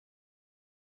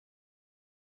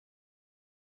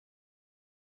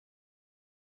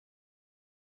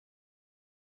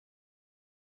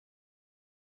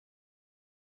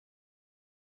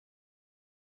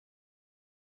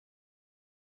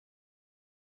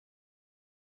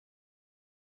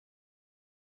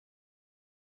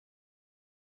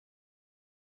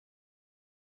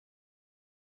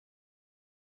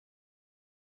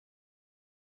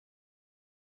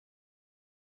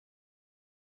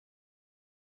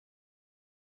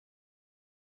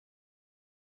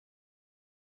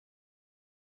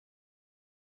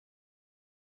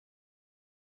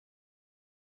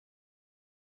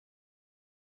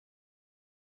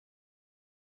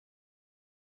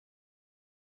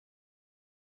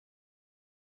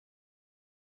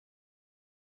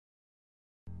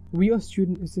We are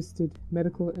student-assisted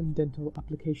medical and dental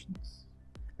applications,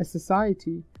 a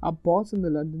society at Barts and the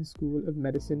London School of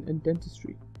Medicine and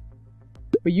Dentistry,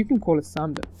 but you can call us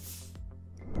SAMDA.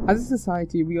 As a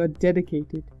society, we are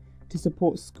dedicated to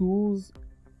support schools,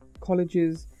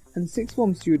 colleges, and sixth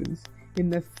form students in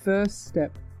their first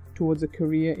step towards a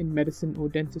career in medicine or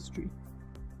dentistry.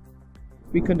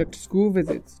 We conduct school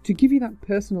visits to give you that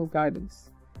personal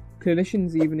guidance,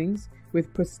 clinicians' evenings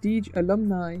with prestige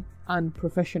alumni and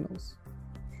professionals,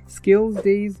 skills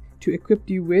days to equip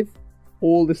you with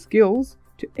all the skills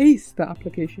to ace the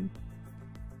application,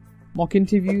 mock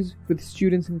interviews with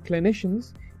students and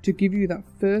clinicians to give you that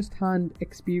first-hand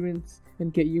experience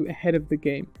and get you ahead of the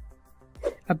game,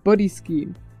 a buddy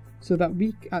scheme so that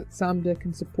we at SAMDA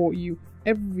can support you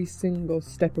every single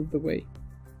step of the way,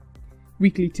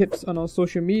 weekly tips on our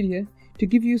social media to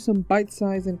give you some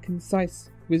bite-sized and concise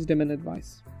wisdom and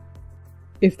advice.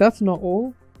 If that's not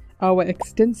all, our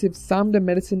extensive SAMDA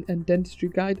medicine and dentistry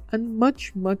guide and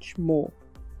much, much more.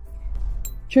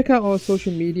 Check out our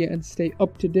social media and stay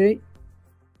up to date.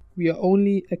 We are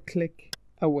only a click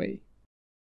away.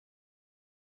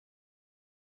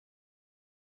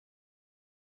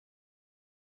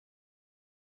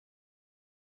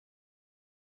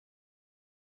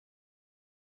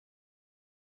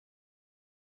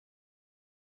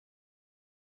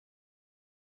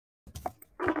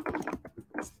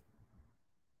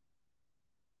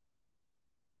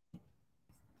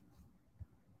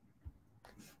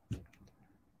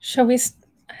 Shall we?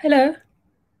 Hello.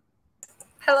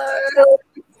 Hello.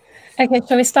 Okay,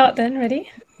 shall we start then?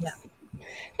 Ready? Yeah.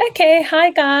 Okay, hi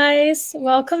guys.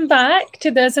 Welcome back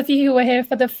to those of you who were here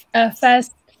for the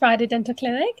first Friday Dental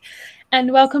Clinic,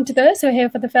 and welcome to those who are here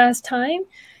for the first time.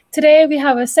 Today we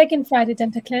have a second Friday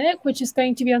Dental Clinic, which is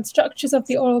going to be on structures of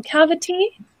the oral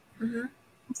cavity. Mm-hmm.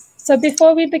 So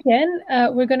before we begin,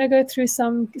 we're going to go through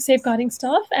some safeguarding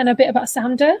stuff and a bit about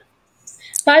SAMDA.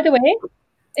 By the way,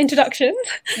 introduction.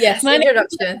 Yes,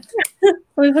 introduction.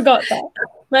 We forgot that.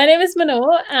 My name is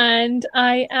Manor, and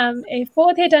I am a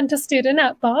fourth-year dental student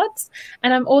at Barts,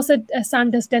 and I'm also a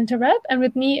SAMDA's dental rep. And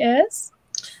with me is...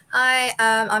 Hi,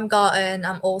 I'm Garten.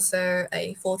 I'm also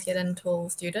a fourth-year dental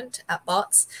student at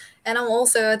Barts, and I'm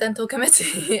also a dental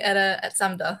committee at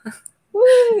SAMDA.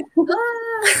 Woo!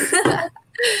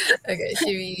 Okay, should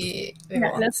we move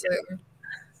on?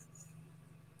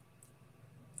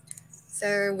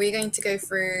 So we're going to go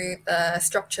through the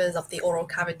structures of the oral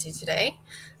cavity today.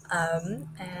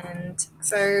 And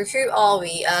so who are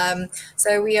we?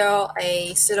 So we are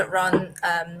a student-run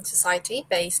society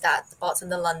based at Barts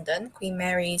and the London Queen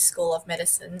Mary School of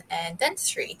Medicine and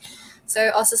Dentistry. So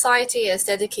our society is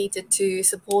dedicated to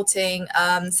supporting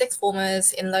sixth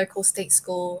formers in local state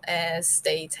school as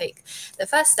they take the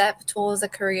first step towards a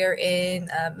career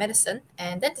in medicine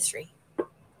and dentistry.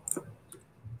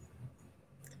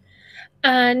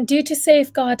 And due to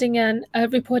safeguarding and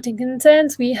reporting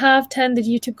concerns, we have turned the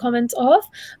YouTube comments off.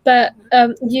 But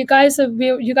you guys are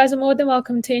more than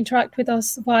welcome to interact with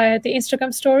us via the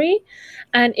Instagram story.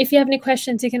 And if you have any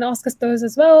questions, you can ask us those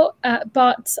as well at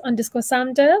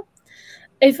Barts_SAMDA.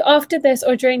 If after this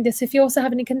or during this, if you also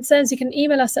have any concerns, you can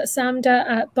email us at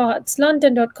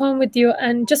samda@bartslondon.com with you,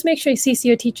 and just make sure you CC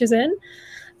your teachers in.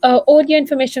 All your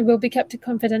information will be kept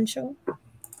confidential.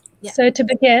 Yeah. So to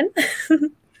begin.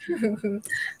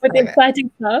 With the exciting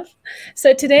stuff.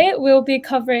 So today we'll be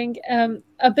covering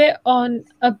a bit on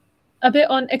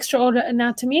extraoral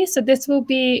anatomy. So this will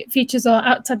be features are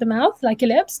outside the mouth, like your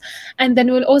lips, and then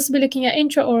we'll also be looking at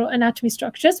intraoral anatomy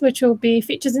structures, which will be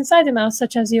features inside the mouth,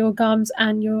 such as your gums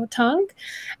and your tongue.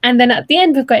 And then at the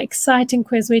end, we've got an exciting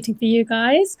quiz waiting for you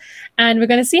guys, and we're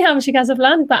going to see how much you guys have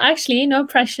learned. But actually, no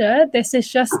pressure. This is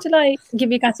just to like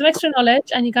give you guys some extra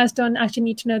knowledge, and you guys don't actually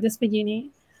need to know this for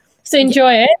uni. So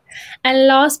enjoy it. And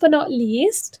last but not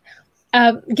least,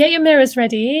 get your mirrors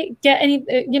ready. Get any,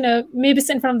 maybe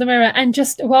sit in front of the mirror, and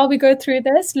just while we go through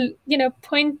this,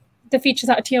 point the features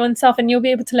out to your own self, and you'll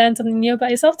be able to learn something new about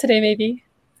yourself today, maybe.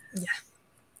 Yeah.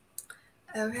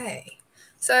 Okay.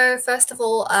 So first of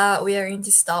all, we are going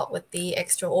to start with the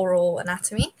extraoral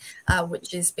anatomy,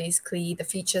 which is basically the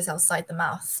features outside the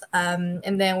mouth.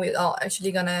 And then we are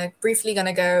actually briefly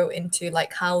gonna go into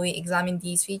like how we examine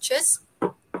these features.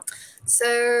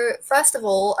 So first of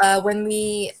all, when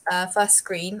we first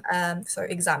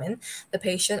examine the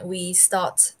patient, we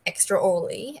start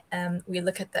extraorally. We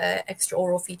look at the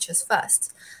extraoral features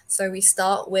first. So we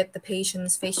start with the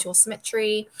patient's facial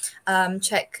symmetry,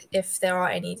 check if there are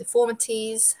any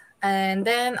deformities, and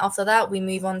then after that, we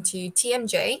move on to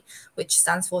TMJ, which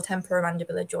stands for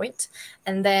temporomandibular joint.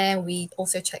 And then we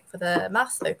also check for the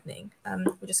mouth opening.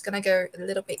 We're just going to go a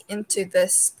little bit into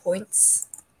these points.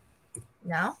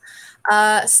 now.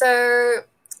 So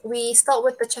we start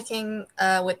with the checking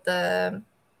with the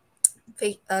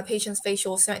patient's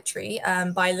facial symmetry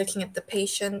by looking at the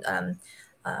patient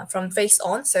from face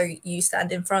on. So you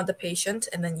stand in front of the patient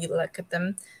and then you look at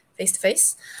them face to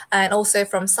face, and also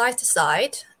from side to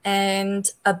side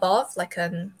and above, like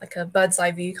a bird's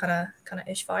eye view kind of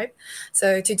ish vibe.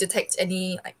 So to detect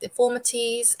any like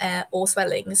deformities or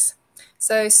swellings.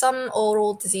 So some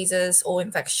oral diseases or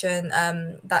infection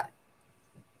that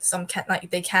some can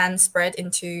they can spread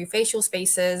into facial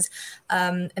spaces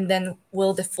and then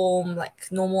will deform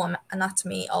like normal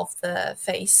anatomy of the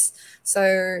face.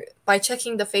 So by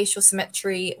checking the facial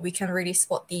symmetry, we can really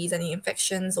spot any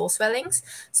infections or swellings.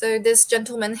 So this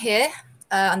gentleman here,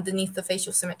 underneath the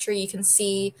facial symmetry, you can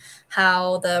see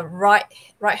how the right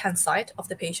hand side of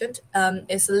the patient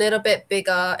is a little bit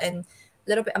bigger and a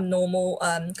little bit abnormal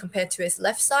compared to his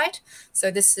left side.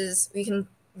 So we can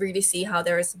really see how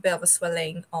there is a bit of a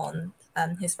swelling on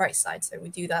his right side. So we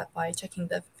do that by checking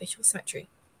the facial symmetry.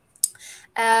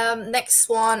 Next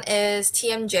one is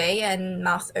TMJ and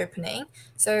mouth opening.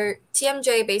 So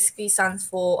TMJ basically stands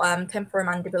for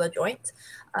temporomandibular joint.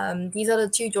 These are the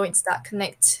two joints that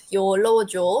connect your lower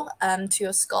jaw to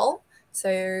your skull.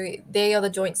 So they are the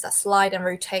joints that slide and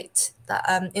rotate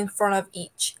that in front of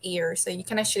each ear. So you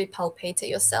can actually palpate it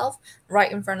yourself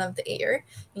right in front of the ear.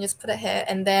 You just put it here,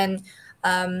 and then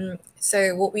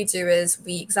so what we do is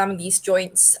we examine these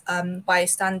joints by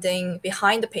standing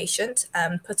behind the patient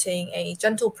and putting a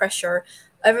gentle pressure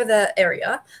over the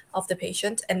area of the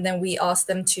patient, and then we ask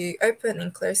them to open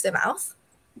and close their mouth.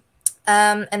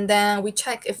 And then we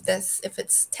check if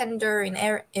it's tender in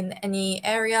any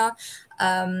area,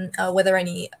 whether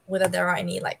there are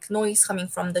any like noise coming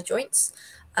from the joints.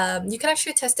 You can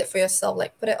actually test it for yourself,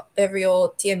 like put it over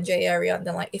your TMJ area, and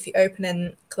then like if you open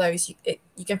and close,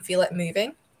 you can feel it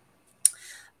moving.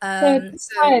 So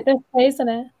try it this way, isn't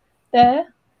it?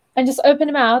 There, and just open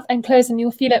your mouth and close, and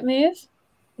you'll feel it move.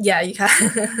 Yeah, you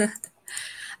can.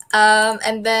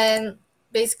 And then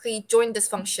basically joint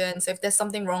dysfunction. So if there's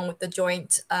something wrong with the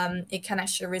joint, it can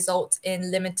actually result in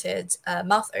limited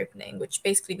mouth opening, which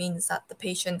basically means that the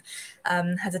patient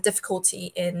has a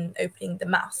difficulty in opening the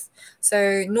mouth.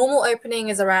 So normal opening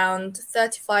is around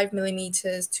 35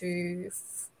 millimeters to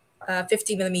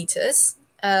 50 millimeters.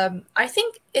 I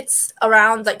think it's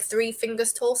around like 3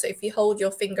 fingers tall. So if you hold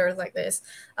your fingers like this,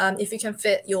 if you can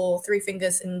fit your 3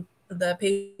 fingers in the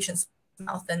patient's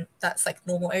mouth, then that's like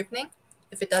normal opening.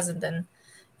 If it doesn't, then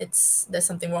there's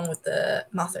something wrong with the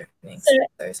mouth opening. So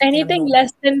anything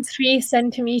less than 3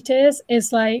 centimeters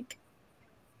is like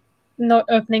not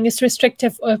opening. It's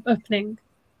restrictive opening.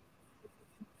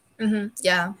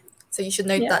 Yeah. So you should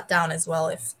note that down as well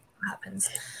if that happens.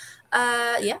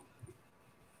 Yeah.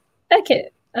 Okay.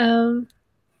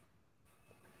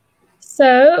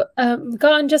 So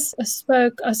Gahan just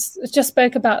spoke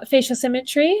about facial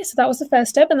symmetry. So that was the first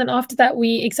step. And then after that,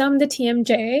 we examined the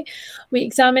TMJ, we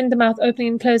examined the mouth opening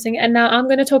and closing. And now I'm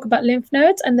going to talk about lymph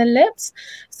nodes and then lips.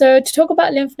 So to talk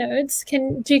about lymph nodes,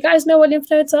 do you guys know what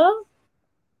lymph nodes are?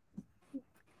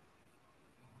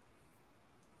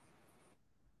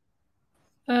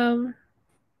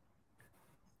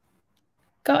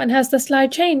 Gahan, has the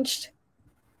slide changed?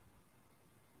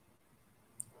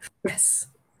 Yes.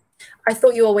 I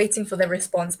thought you were waiting for the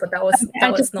response, but that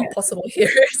was not possible here.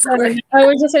 Sorry. I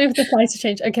was just waiting for the slides to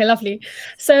change. Okay, lovely.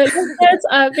 So lymph nodes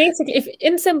are basically, if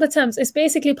in simple terms, it's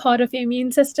basically part of your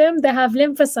immune system. They have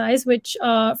lymphocytes, which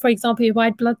are, for example, your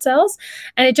white blood cells,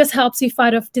 and it just helps you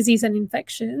fight off disease and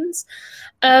infections.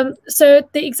 So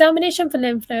the examination for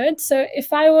lymph nodes. So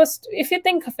if you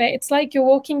think of it, it's like you're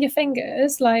walking your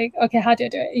fingers. Like, okay, how do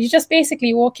you do it? You just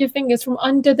basically walk your fingers from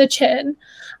under the chin,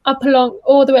 up along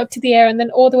all the way up to the ear, and then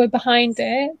all the way behind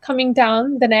it, coming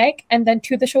down the neck, and then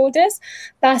to the shoulders.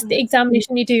 That's the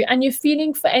examination you do, and you're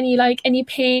feeling for any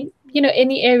pain,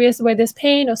 any areas where there's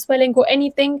pain or swelling or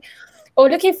anything, or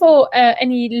looking for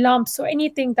any lumps or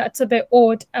anything that's a bit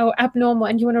odd or abnormal,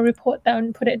 and you want to report that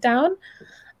and put it down.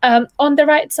 On the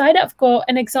right side, I've got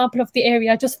an example of the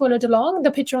area. I just followed along.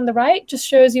 The picture on the right just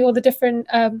shows you all the different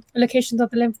locations of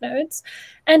the lymph nodes.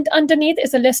 And underneath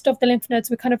is a list of the lymph nodes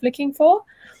we're kind of looking for.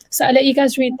 So I'll let you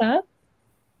guys read that.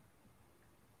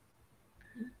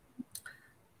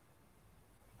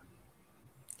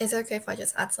 Is it okay if I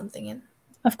just add something in?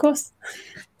 Of course.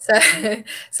 So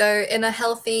in a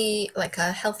healthy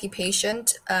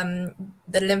patient,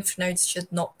 the lymph nodes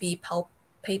should not be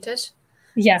palpated.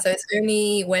 Yeah. So it's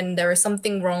only when there is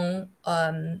something wrong,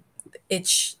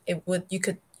 you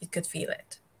could feel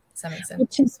it. Does that make sense?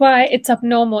 Which is why it's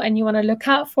abnormal, and you want to look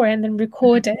out for it and then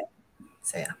record it.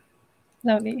 So yeah.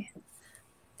 Lovely.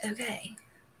 Okay.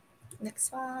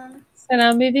 next one. So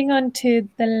now moving on to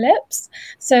the lips.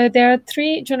 So there are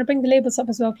 3. Do you want to bring the labels up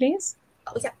as well, please?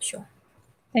 Oh, yeah, sure.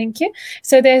 Thank you.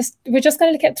 So we're just going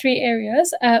to look at 3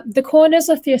 areas. The corners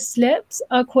of your lips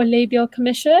are called labial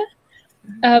commissure.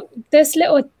 This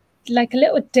little, like a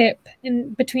little dip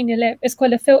in between your lip is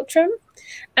called a philtrum.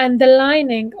 And the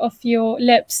lining of your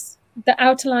lips, the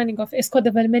outer lining of it is called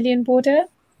the vermilion border.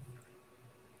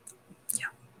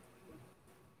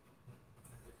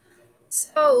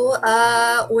 So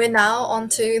we're now on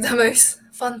to the most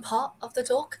fun part of the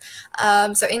talk.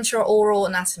 So intraoral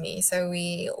anatomy. So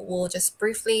we will just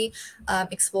briefly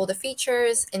explore the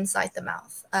features inside the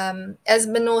mouth. As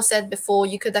Manor said before,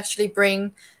 you could actually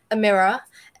bring a mirror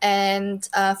and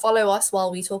follow us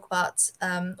while we talk about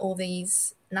all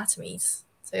these anatomies.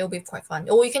 So it'll be quite fun.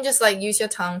 Or you can just like use your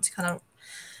tongue to kind of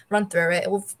run through it.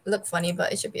 It will look funny,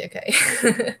 but it should be okay.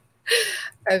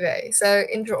 Okay, so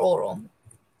intraoral.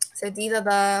 So these are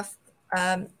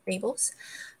the labels.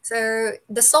 So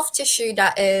the soft tissue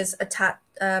that is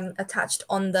attached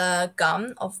on the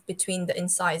gum of between the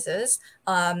incisors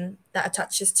that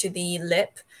attaches to the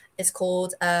lip is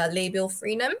called labial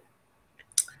frenum.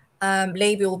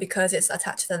 Labial because it's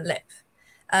attached to the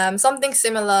lip. Something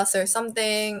similar. So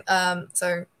something.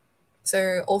 So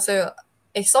also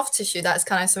a soft tissue that's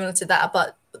kind of similar to that,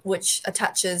 but which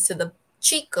attaches to the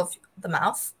cheek of the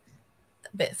mouth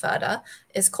a bit further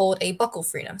is called a buccal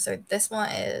frenum. So this one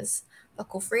is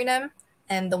buccal frenum,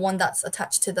 and the one that's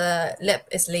attached to the lip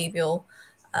is labial.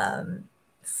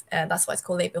 That's why it's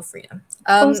called labial frenum.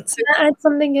 So can I add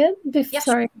something in? Yeah,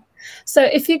 sorry. So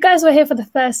if you guys were here for the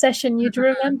first session, you'd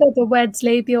remember the words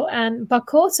labial and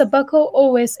buccal. So buccal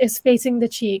always is facing the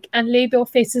cheek and labial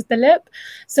faces the lip.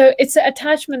 So it's an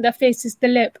attachment that faces the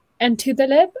lip and to the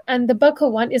lip. And the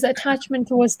buccal one is attachment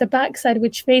towards the backside,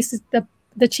 which faces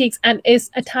the cheeks and is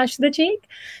attached to the cheek.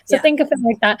 So think of it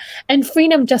like that. And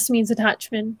frenum just means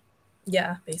attachment.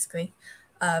 Yeah, basically.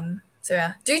 So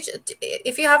yeah,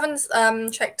 if you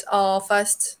haven't checked our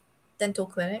first dental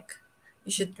clinic,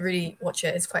 you should really watch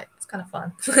it. It's kind of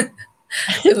fun.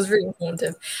 It was really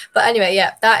informative. But anyway,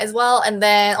 yeah, that as well. And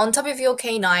then on top of your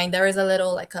canine, there is a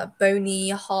little like a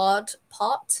bony hard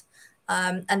part,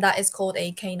 and that is called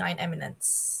a canine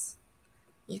eminence.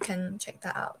 You can check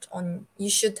that out you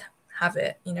should have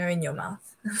it, in your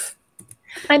mouth.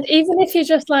 And even if you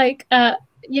just like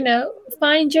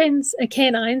find your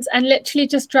canines and literally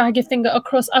just drag your finger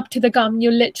across up to the gum,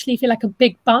 you'll literally feel like a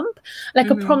big bump, like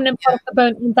a prominent part of the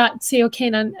bone, and that's your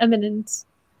canine eminence.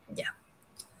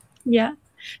 Yeah.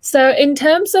 So in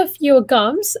terms of your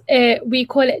gums, we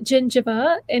call it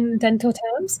gingiva in dental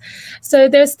terms. So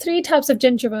there's 3 types of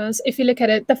gingivas. If you look at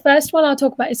it, the first one I'll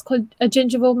talk about is called a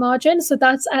gingival margin. So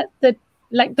that's at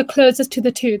the closest to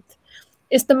the tooth.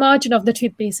 It's the margin of the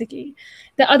tooth, basically.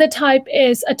 The other type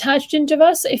is attached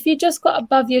gingiva. So if you just got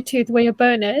above your tooth where your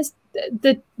bone is,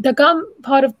 the gum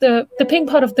part of the pink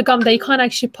part of the gum that you can't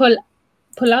actually pull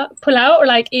out, or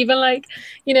like even like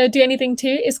do anything to,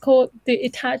 is called the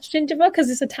attached gingiva because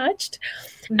it's attached.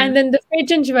 And then the free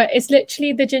gingiva is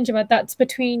literally the gingiva that's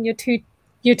between your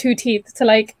two teeth. So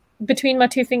like between my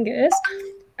 2 fingers,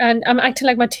 and I'm acting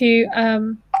like my 2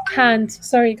 hands.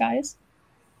 Sorry, guys.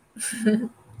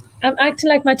 I'm acting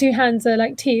like my 2 hands are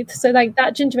like teeth. So like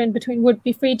that gingiva in between would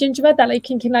be free gingiva that like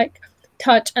you can like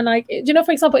touch. And like,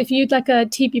 for example, if you use like a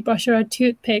TP brush or a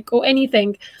toothpick or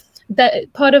anything,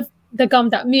 that part of the gum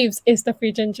that moves is the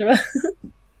free gingiva.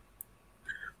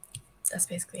 That's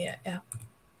basically it, yeah.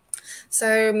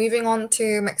 So moving on to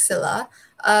maxilla.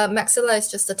 Maxilla is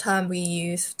just a term we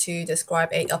use to describe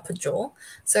a upper jaw.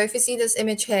 So if you see this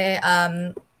image here,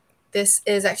 this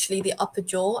is actually the upper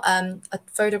jaw, a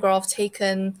photograph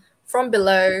taken from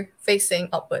below facing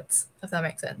upwards, if that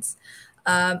makes sense.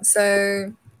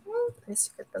 So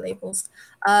let's look at the labels.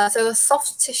 So the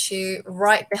soft tissue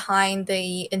right behind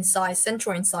the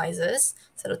central incisors,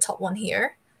 so the top one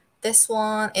here, this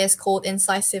one is called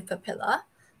incisive papilla.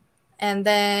 And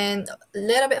then a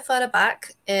little bit further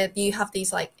back, you have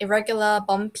these like irregular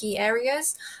bumpy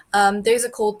areas. Those are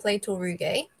called platal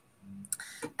rugae.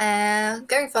 And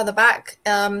going further back,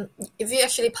 if you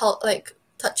actually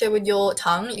touch it with your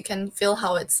tongue, you can feel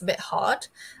how it's a bit hard.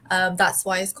 That's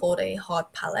why it's called a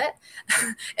hard palate.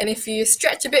 And if you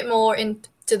stretch a bit more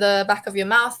into the back of your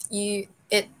mouth, the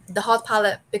hard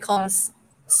palate becomes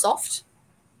soft,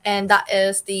 and that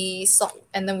is the soft.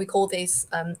 And then we call this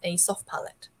a soft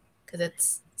palate because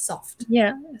it's soft.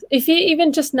 Yeah. If you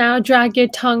even just now drag your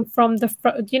tongue from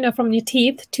from your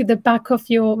teeth to the back of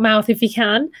your mouth, if you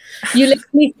can, you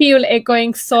literally feel it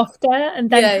going softer, and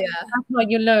then that's how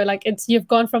you know, like you've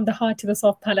gone from the hard to the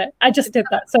soft palate. I just did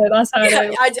that, so that's how I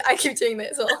know. I keep doing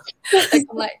it as well. Like,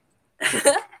 I'm like,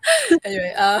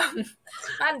 Anyway,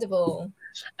 mandible.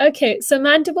 Okay, so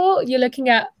mandible, you're looking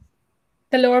at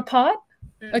the lower part.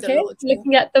 Okay,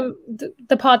 looking at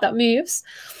the part that moves.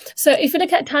 So if you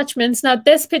look at attachments, now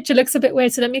this picture looks a bit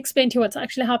weird, so let me explain to you what's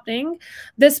actually happening.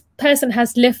 This person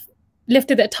has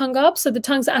lifted their tongue up, so the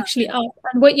tongue's actually up,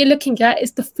 and what you're looking at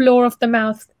is the floor of the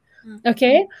mouth.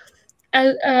 Okay,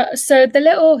 and so the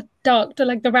little duct, or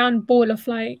like the round ball of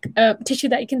like tissue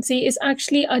that you can see, is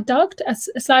actually a duct, a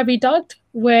salivary duct,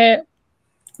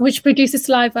 which produces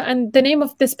saliva. And the name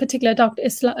of this particular duct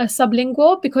is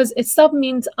sublingual, because it's sub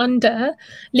means under,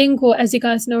 lingual, as you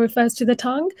guys know, refers to the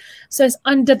tongue. So it's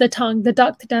under the tongue, the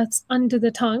duct that's under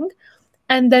the tongue.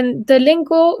 And then the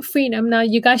lingual frenum, now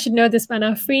you guys should know this by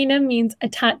now. Frenum means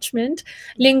attachment.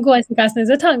 Lingual, as you guys know, is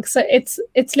the tongue. So it's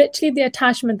literally the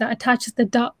attachment that attaches the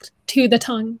duct to the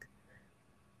tongue.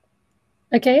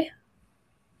 Okay?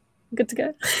 Good to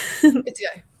go. Good to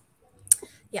go.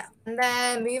 Yeah, and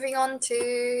then moving on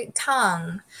to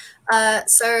tongue.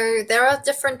 So there are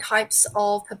different types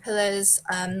of papillas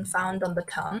found on the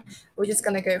tongue. We're just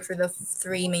going to go through the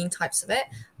 3 main types of it.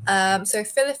 So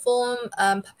filiform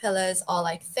papillas are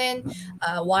like thin,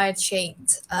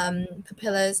 wide-shaped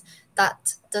papillas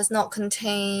that does not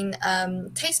contain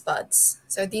taste buds.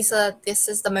 So this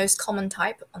is the most common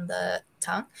type on the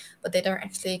tongue, but they don't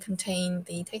actually contain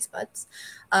the taste buds.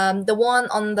 The one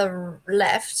on the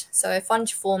left, so a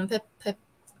fungiform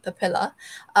papilla,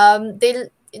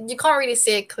 you can't really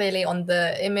see it clearly on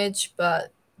the image,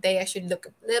 but they actually look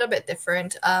a little bit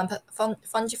different.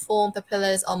 Fungiform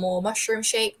papillas are more mushroom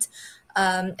shaped,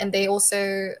 and they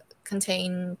also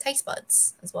contain taste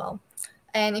buds as well.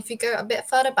 And if you go a bit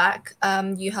further back,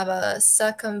 you have a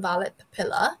circumvallate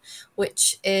papilla,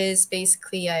 which is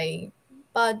basically a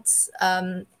buds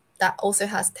that also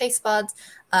has taste buds,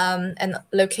 and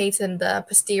located in the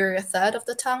posterior third of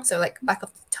the tongue, so like back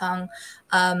of the tongue,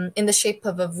 in the shape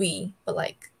of a V, but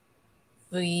like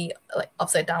V, like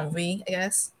upside down V, I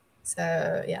guess.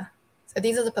 So yeah, so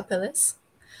these are the papillas.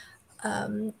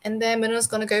 And then Minu's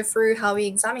going to go through how we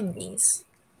examine these.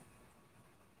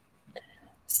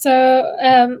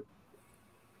 So,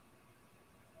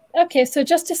 okay, so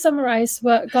just to summarize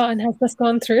what Garton has just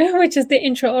gone through, which is the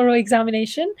intraoral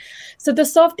examination. So the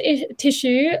soft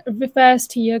tissue refers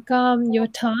to your gum, your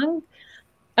tongue,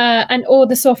 and all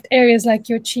the soft areas like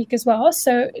your cheek as well.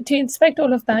 So to inspect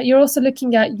all of that, you're also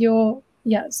looking at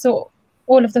so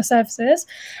all of the surfaces.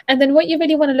 And then what you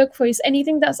really want to look for is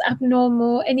anything that's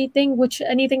abnormal, anything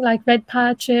like red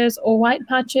patches or white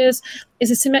patches.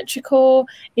 Is it symmetrical?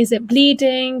 Is it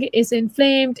bleeding? Is it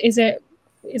inflamed? Is it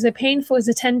painful? Is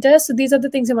it tender? So these are the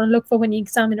things you want to look for when you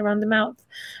examine around the mouth.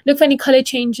 Look for any color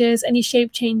changes, any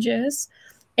shape changes,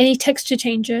 any texture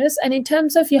changes. And in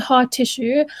terms of your hard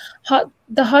tissue,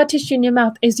 the hard tissue in your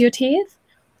mouth is your teeth.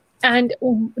 And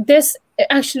this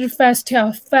actually refers to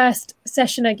our first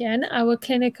session again, our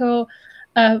clinical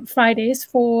Fridays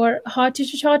for hard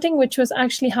tissue charting, which was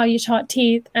actually how you chart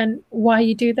teeth and why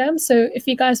you do them. So if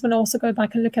you guys want to also go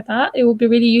back and look at that, it will be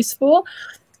really useful.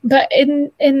 But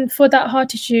for that hard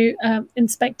tissue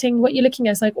inspecting, what you're looking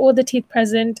at is like all the teeth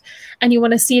present, and you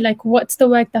want to see like what's the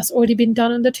work that's already been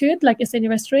done on the tooth. Like, is there any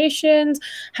restorations?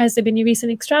 Has there been any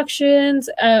recent extractions?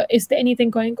 Is there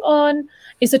anything going on?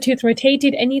 Is the tooth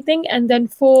rotated? Anything? And then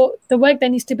for the work that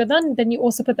needs to be done, then you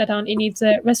also put that down. It needs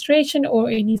a restoration or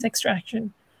it needs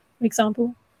extraction, for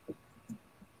example.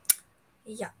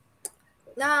 Yeah.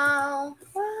 Now,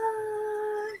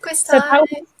 quiz time.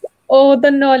 So all the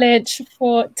knowledge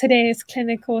for today's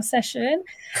clinical session,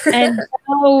 and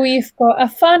now we've got a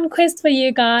fun quiz for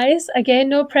you guys. Again,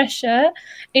 no pressure,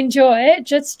 enjoy it,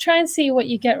 just try and see what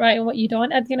you get right and what you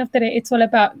don't. At the end of the day, it's all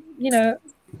about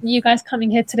you guys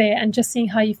coming here today and just seeing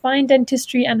how you find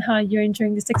dentistry and how you're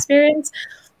enjoying this experience.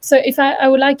 So if I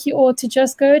would like you all to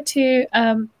just go to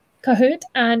Kahoot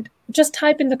and just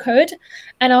type in the code,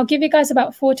 and I'll give you guys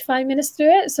about 4 to 5 minutes to do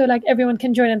it, so like everyone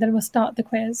can join, and then we'll start the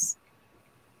quiz.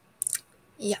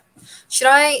 Yeah. Should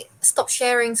I stop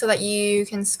sharing so that you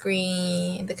can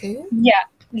screen the code? Yeah.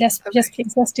 Yes,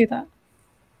 please. Let's do that.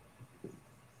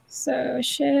 So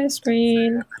share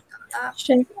screen,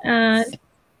 share, and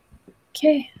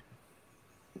okay.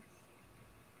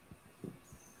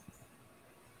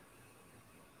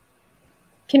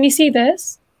 Can you see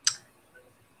this?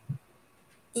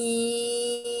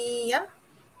 Yeah.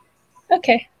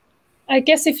 Okay. I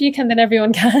guess if you can, then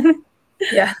everyone can.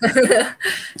 Yeah.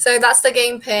 So that's the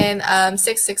game pin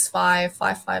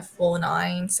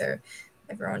 6655549. So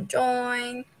everyone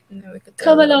join. And then we could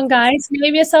Come along, guys.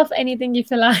 Name yourself anything you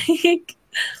feel like.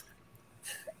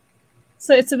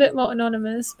 So it's a bit more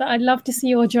anonymous, but I'd love to see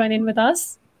you all join in with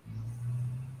us.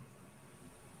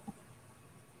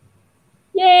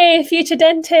 Yay, future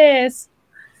dentist.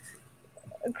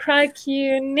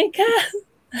 Krakunika.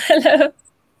 Hello.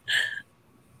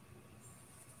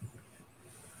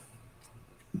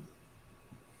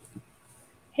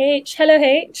 H. Hello,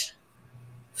 H.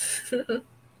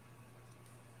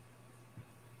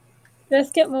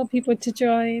 Let's get more people to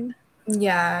join.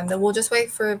 Yeah, and then we'll just wait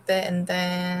for a bit and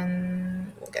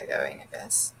then we'll get going, I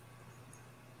guess.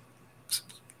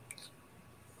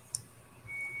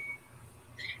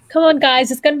 Come on,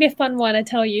 guys. It's going to be a fun one, I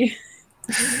tell you.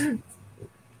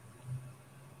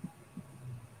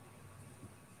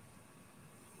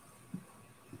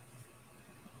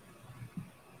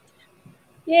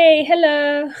 Yay,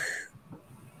 hello.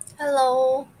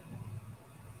 Hello.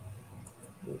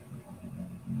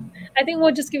 I think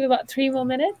we'll just give it about 3 more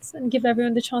minutes and give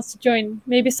everyone the chance to join.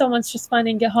 Maybe someone's just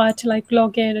finding it hard to like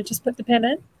log in or just put the pin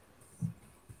in.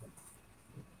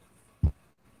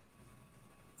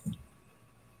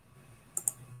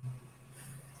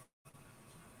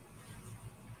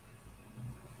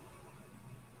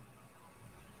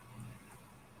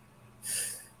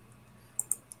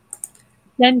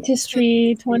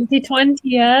 Dentistry 2020,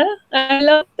 yeah? I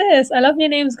love this. I love your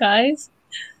names, guys.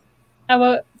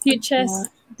 Our future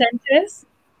dentist.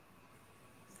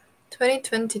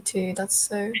 2022, that's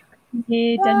so...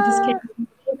 Yeah, dentist came.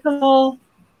 Come on.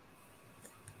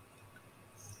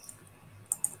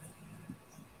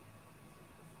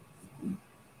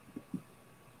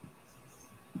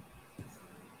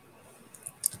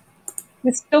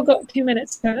 We've still got 2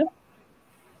 minutes to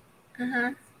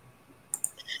go.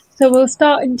 So we'll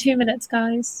start in 2 minutes,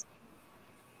 guys.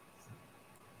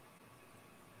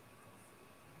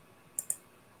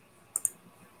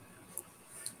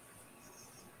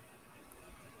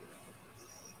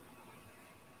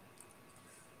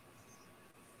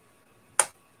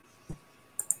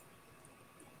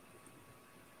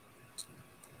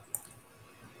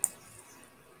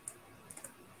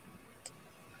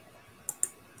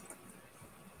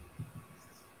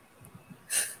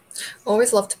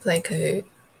 Always loved to play Kahoot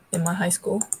in my high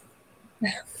school.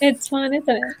 It's fun, isn't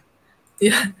it?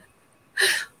 Yeah.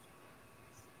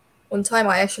 One time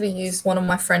I actually used one of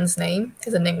my friend's name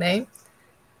as a nickname,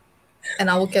 and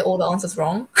I would get all the answers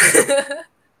wrong.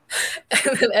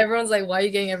 And then everyone's like, why are you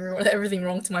getting everything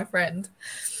wrong to my friend?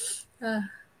 Time.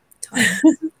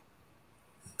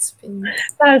 It's been...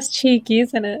 That's cheeky,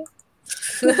 isn't it?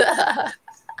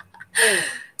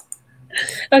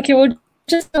 Okay, we'll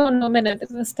just go 1 more minute at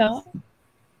the start.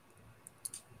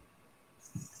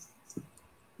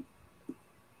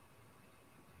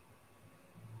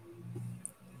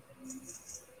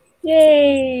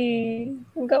 Yay!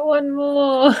 We've got 1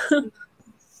 more.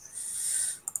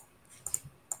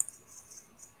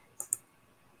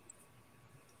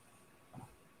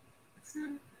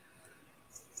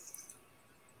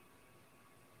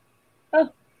 Oh,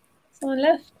 someone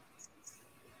left.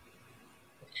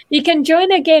 You can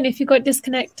join again if you got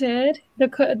disconnected.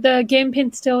 The game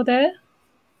pin's still there.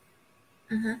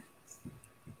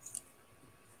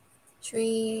 Should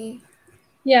we...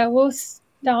 Yeah, we'll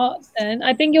start then.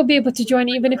 I think you'll be able to join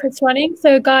even if it's running.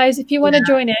 So guys, if you want to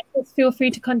join it, just feel free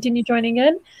to continue joining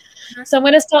in. So I'm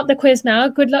going to start the quiz now.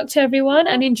 Good luck to everyone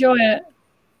and enjoy it.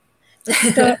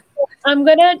 So I'm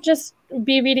going to just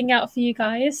be reading out for you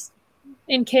guys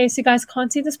in case you guys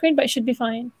can't see the screen, but it should be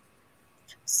fine.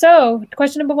 So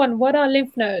question number 1, what are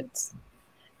lymph nodes?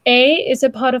 A is a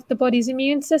part of the body's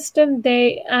immune system.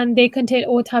 They contain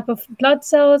all type of blood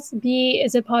cells. B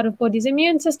is a part of body's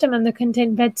immune system and they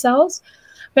contain red cells,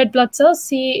 red blood cells.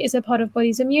 C is a part of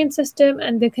body's immune system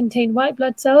and they contain white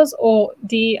blood cells. Or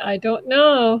D, I don't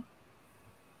know.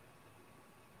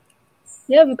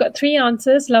 Yeah, we've got 3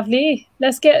 answers. Lovely.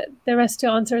 Let's get the rest to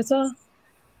answer as well.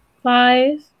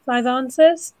 5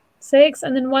 answers. 6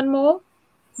 and then 1 more.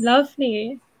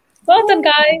 Lovely. Well done,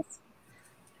 guys.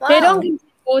 Wow. They don't contain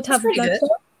all type of blood good.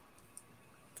 cells.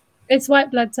 It's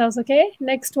white blood cells, okay?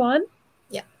 Next one.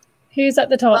 Yeah. Who's at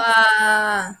the top?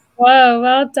 Wow,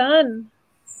 well done.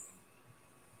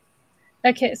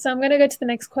 Okay, so I'm going to go to the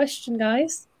next question,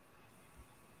 guys.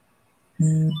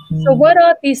 So what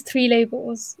are these 3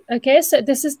 labels? Okay, so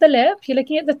this is the lip. You're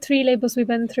looking at the 3 labels we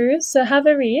went through. So have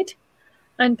a read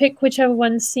and pick whichever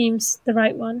one seems the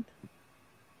right one.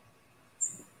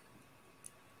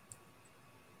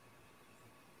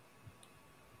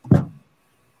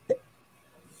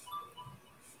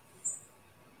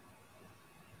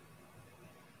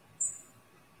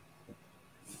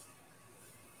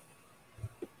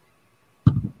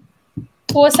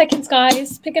 Four seconds,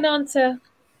 guys. Pick an answer.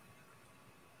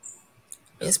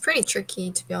 It's pretty tricky,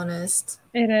 to be honest.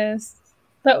 It is.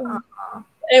 But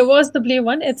it was the blue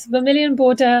one. It's vermilion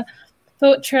border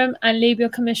philtrum, and labial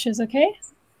commissures, okay?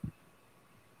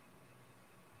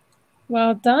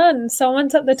 Well done.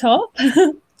 Someone's at the top.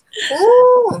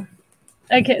 Ooh.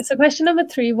 Okay, so question number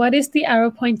 3. What is the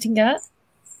arrow pointing at?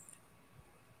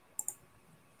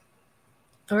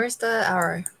 Where's the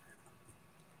arrow?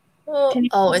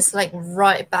 Oh, it's like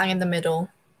right bang in the middle.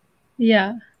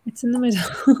 Yeah, it's in the middle.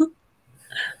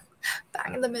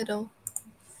 Bang in the middle.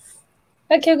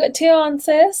 Okay, we've got 2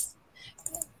 answers.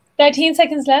 13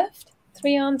 seconds left.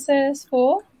 3 answers.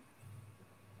 4,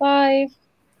 5,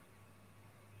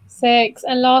 6,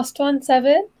 and last one,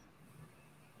 7.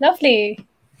 Lovely.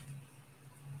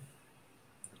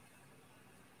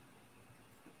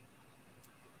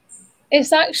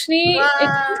 It's actually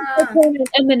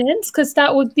it's eminence, because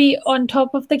that would be on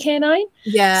top of the canine.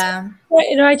 Yeah. So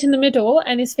right in the middle,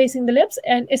 and it's facing the lips,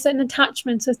 and it's an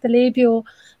attachment, so it's the labial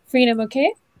frenum,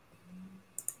 okay?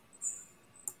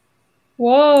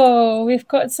 Whoa, we've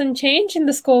got some change in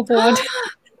the scoreboard.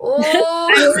 Oh,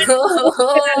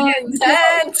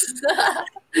 intense.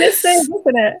 Listen,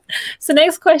 isn't it? So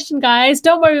next question, guys.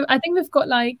 Don't worry, I think we've got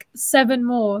like 7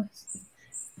 more.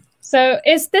 So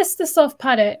is this the soft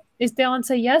palate? Is the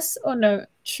answer yes or no?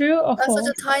 True or false? That's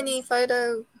such a tiny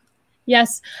photo.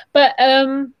 Yes, but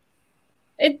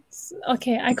it's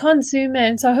okay. I can't zoom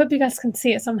in, so I hope you guys can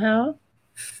see it somehow.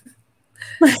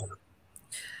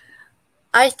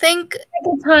 I think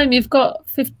Every time you've got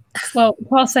 12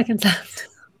 seconds left.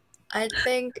 I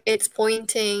think it's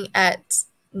pointing at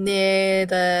near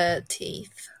the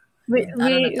teeth. I don't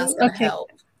know if that's gonna help.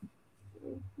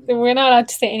 We're not allowed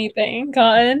to say anything,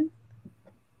 Cotton.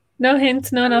 No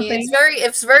hints, no nothing.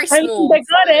 It's very small. They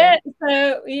got it,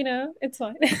 so you know it's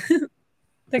fine.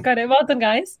 They got it. Well done,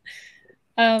 guys.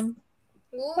 XD's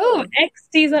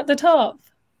at the top.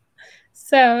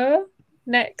 So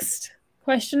next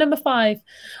question, number 5.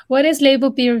 What is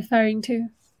label B referring to?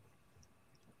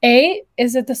 A,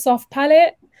 is it the soft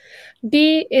palate?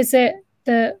 B, is it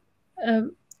the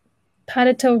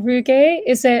palatal rugae?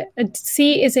 Is it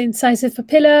C, is it incisive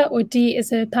papilla? Or D,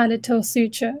 is it palatal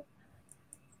suture?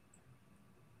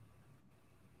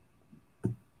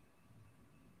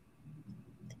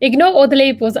 Ignore all the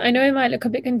labels. I know it might look a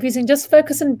bit confusing. Just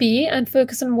focus on B and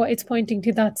focus on what it's pointing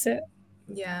to. That's it.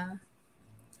 Yeah.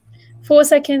 4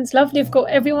 seconds. Lovely. We've got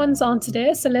everyone's answered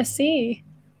it. So let's see.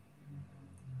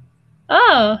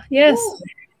 Ah, yes. Ooh.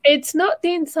 It's not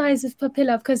the incisive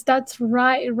papilla because that's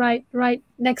right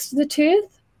next to the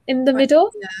tooth in the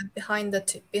middle. Yeah, behind the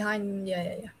tooth.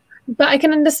 Yeah. But I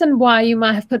can understand why you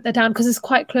might have put that down because it's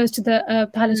quite close to the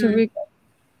palatal rugae.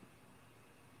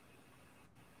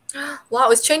 Wow,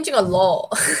 it's changing a lot.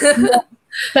 Yeah.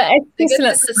 But it's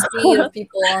the speed of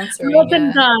people answering. Well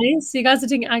done, guys. You guys are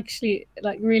doing actually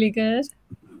like really good.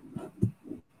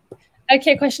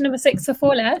 Okay, question number 6. So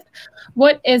 4 left.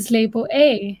 What is label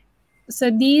A? So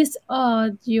these are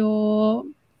your,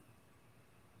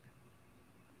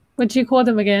 what do you call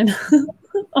them again?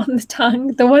 On the tongue.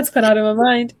 The words got out of my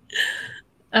mind.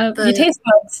 Your taste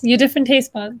buds. Your different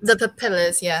taste buds. The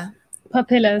papillas, yeah.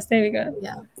 Papillas. There we go.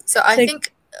 Yeah. So I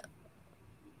think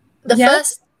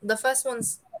the first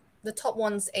one's the top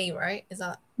one's A, right? Is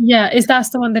that? Yeah, that's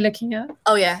the one they're looking at.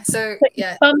 Oh yeah. So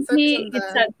yeah. It's bumpy,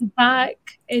 it's at the back,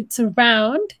 it's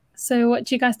round. So what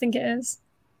do you guys think it is?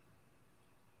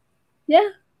 Yeah,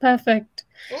 perfect.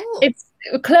 Ooh. It's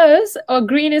close, or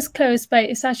green is close, but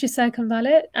it's actually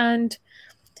circumvallate. And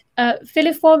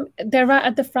filiform, they're right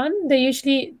at the front. They're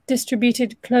usually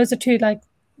distributed closer to like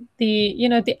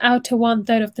the outer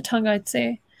 1/3 of the tongue, I'd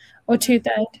say, or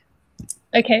 2/3.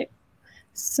 Okay,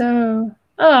 so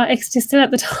XT still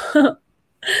at the top.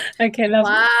 Okay, lovely.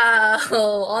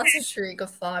 Wow, answer streak of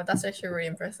 5. That's actually really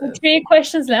impressive. 3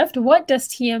 questions left. What does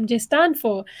TMJ stand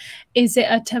for? Is it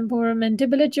a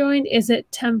temporomandibular joint? Is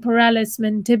it temporalis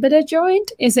mandibular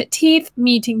joint? Is it teeth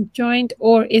meeting joint?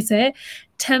 Or is it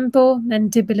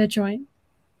temporomandibular joint?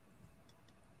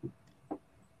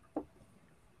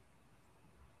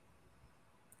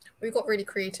 We got really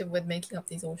creative with making up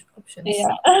these options.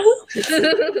 Yeah.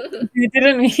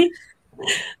 Didn't we?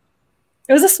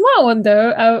 It was a smart one,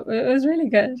 though. It was really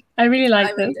good. I really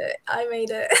liked it. I made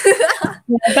it.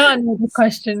 Yeah, that another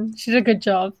question. She did a good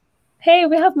job. Hey,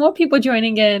 we have more people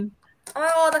joining in.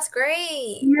 Oh, that's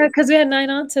great. Yeah, because we had 9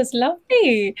 answers.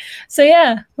 Lovely. So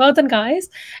yeah, well done, guys.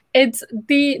 It's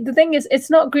the thing is, it's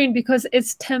not green because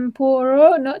it's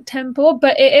temporal, not temple,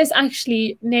 but it is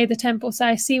actually near the temple. So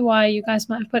I see why you guys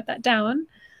might have put that down.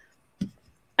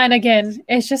 And again,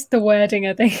 it's just the wording,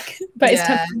 I think. But it's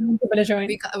temporal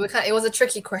joint. It was a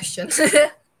tricky question.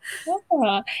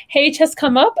 Yeah. H has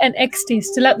come up and XT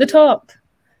still at the top.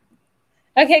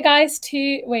 Okay, guys,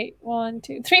 three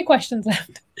questions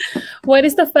left. What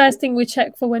is the first thing we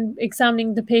check for when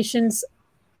examining the patient's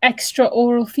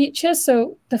extraoral features?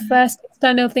 So the first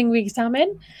external thing we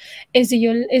examine is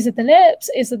it the lips?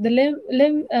 Is it the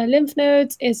lymph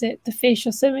nodes? Is it the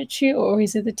facial symmetry, or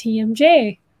is it the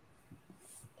TMJ?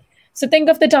 So think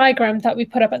of the diagram that we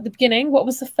put up at the beginning. What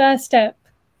was the first step?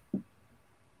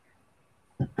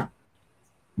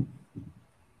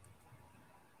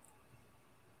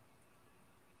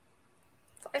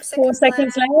 4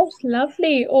 seconds left.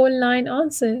 Lovely. All 9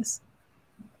 answers.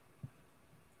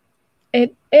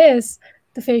 It is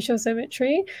the facial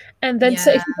symmetry. And then,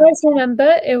 so if you guys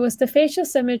remember, it was the facial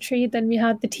symmetry, then we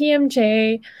had the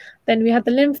TMJ, then we had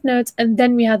the lymph nodes, and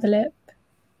then we had the lip.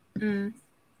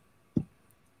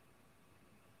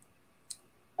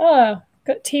 Oh,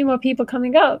 got 2 more people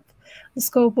coming up the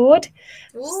scoreboard.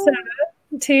 Ooh.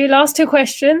 So last 2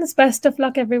 questions. Best of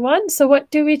luck, everyone. So what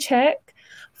do we check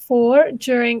for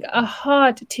during a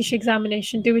hard tissue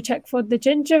examination? Do we check for the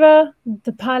gingiva,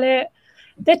 the palate,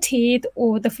 the teeth,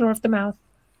 or the floor of the mouth?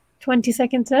 20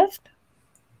 seconds left.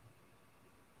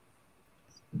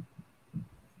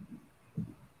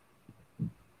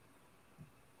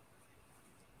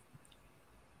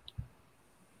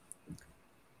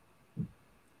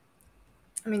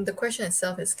 I mean, the question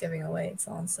itself is giving away its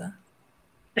answer.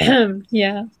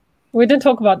 Yeah, we didn't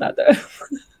talk about that though.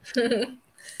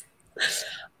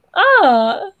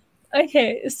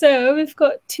 Okay, so we've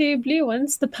got 2 blue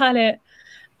ones, the palate.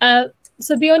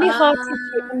 So the only hard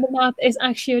tissue in the mouth is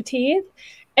actually your teeth.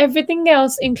 Everything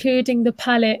else, including the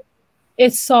palate,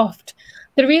 is soft.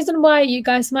 The reason why you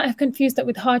guys might have confused that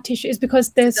with hard tissue is because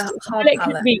there's palate.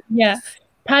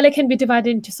 Palate can be divided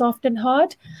into soft and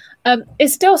hard.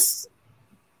 It's still,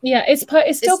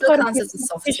 it's still part of the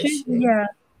soft tissue.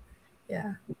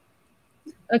 Yeah.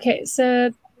 Okay,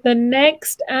 so the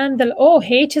next and the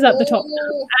H is at the top.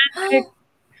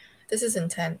 This is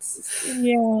intense.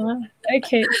 Yeah.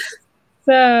 Okay.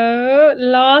 So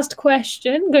last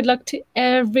question. Good luck to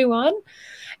everyone.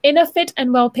 In a fit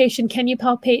and well patient, can you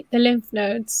palpate the lymph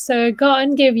nodes? So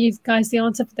Garten gave you guys the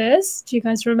answer for this. Do you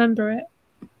guys remember it?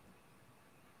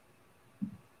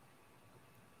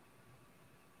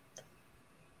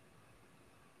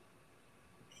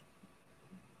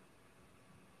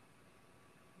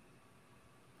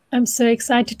 I'm so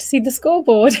excited to see the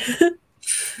scoreboard.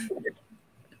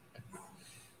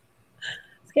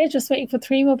 Okay, just waiting for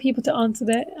 3 more people to answer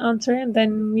it, and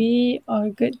then we are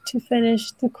good to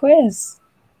finish the quiz.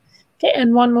 Okay,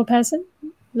 and 1 more person.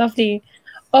 Lovely.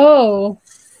 Okay.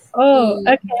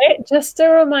 Just a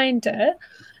reminder,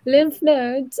 lymph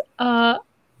nodes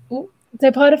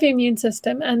they're part of your immune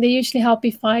system, and they usually help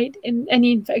you fight in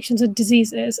any infections or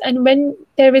diseases. And when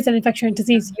there is an infection or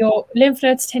disease, your lymph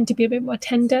nodes tend to be a bit more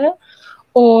tender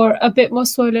or a bit more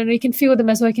swollen, or you can feel them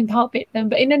as well, you can palpate them.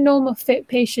 But in a normal fit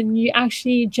patient, you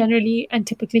actually generally and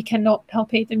typically cannot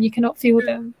palpate them, you cannot feel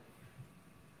them.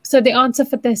 So the answer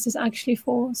for this is actually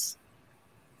false.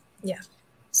 Yeah.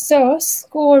 So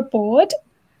scoreboard,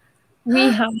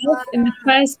 we have in the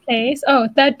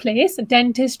third place,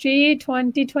 Dentistry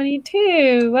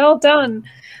 2022. Well done.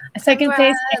 Second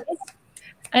place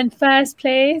and first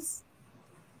place.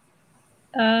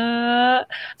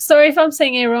 Sorry if I'm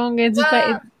saying it wrong. It's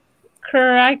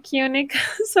Krakionic.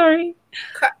 Sorry.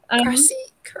 I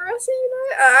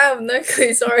have no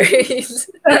clue. Sorry.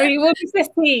 Sorry. What is the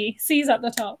C? C's at the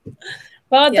top.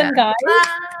 Well done, guys.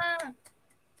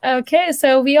 Okay,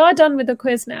 so we are done with the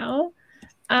quiz now,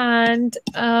 and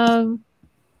I'm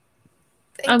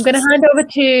going to hand over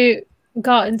to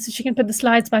Garten so she can put the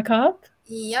slides back up.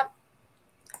 Yep.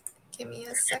 Give me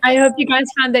a second. I hope you guys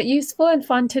found that useful and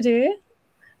fun to do.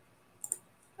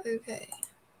 Okay.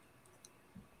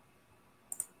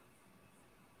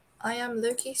 I am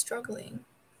low-key struggling.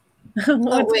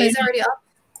 Oh, wait, is it already up?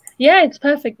 Yeah, it's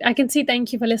perfect. I can see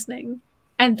thank you for listening.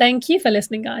 And thank you for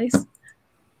listening, guys.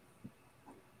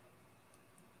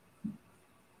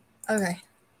 Okay.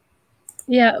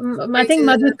 Yeah, I think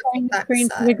Mother's trying the screen,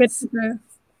 so we're good to go.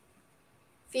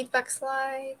 Feedback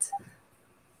slide.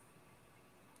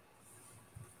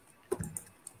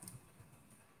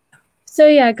 So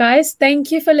yeah, guys,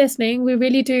 thank you for listening. We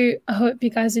really do hope you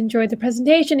guys enjoyed the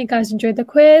presentation, you guys enjoyed the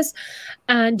quiz,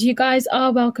 and you guys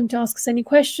are welcome to ask us any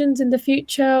questions in the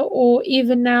future, or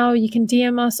even now you can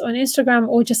DM us on Instagram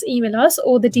or just email us.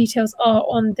 All the details are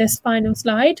on this final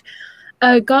slide.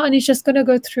 Garten is just going to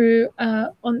go through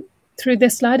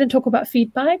this slide and talk about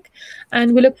feedback,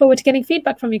 and we look forward to getting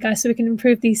feedback from you guys so we can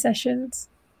improve these sessions.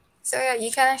 So yeah,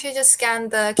 you can actually just scan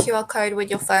the QR code with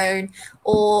your phone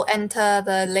or enter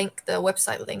the link, the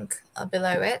website link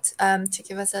below it to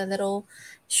give us a little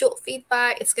short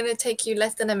feedback. It's going to take you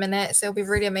less than a minute, so it'll be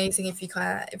really amazing if you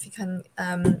can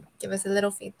give us a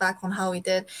little feedback on how we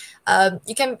did.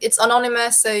 It's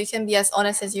anonymous, so you can be as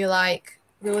honest as you like.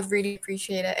 We would really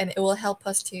appreciate it, and it will help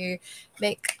us to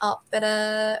make up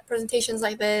better presentations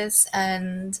like this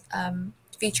and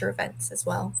future events as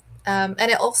well. And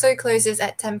it also closes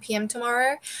at 10 p.m.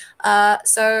 tomorrow.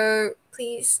 So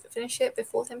please finish it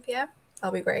before 10 p.m.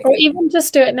 That'll be great. Or even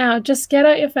just do it now. Just get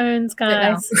out your phones,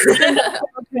 guys.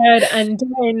 And do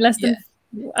it in less than.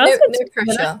 No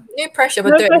pressure. No pressure,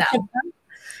 but do it now.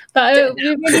 But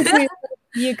we really do.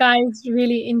 You guys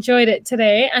really enjoyed it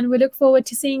today, and we look forward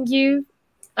to seeing you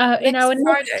in our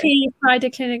next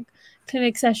Friday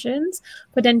clinic sessions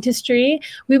for dentistry.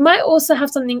 We might also have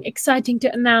something exciting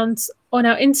to announce on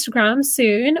our Instagram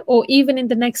soon, or even in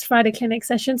the next Friday clinic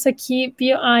session. So keep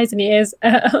your eyes and ears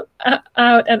out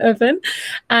and open,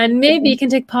 and maybe you can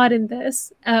take part in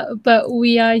this. But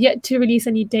we are yet to release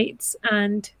any dates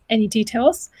and any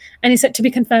details, and it's yet to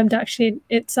be confirmed actually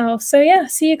itself. So yeah,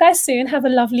 see you guys soon. Have a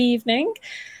lovely evening,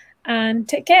 and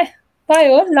take care. Bye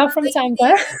all. Love from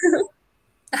Sandra.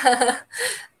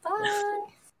 Bye.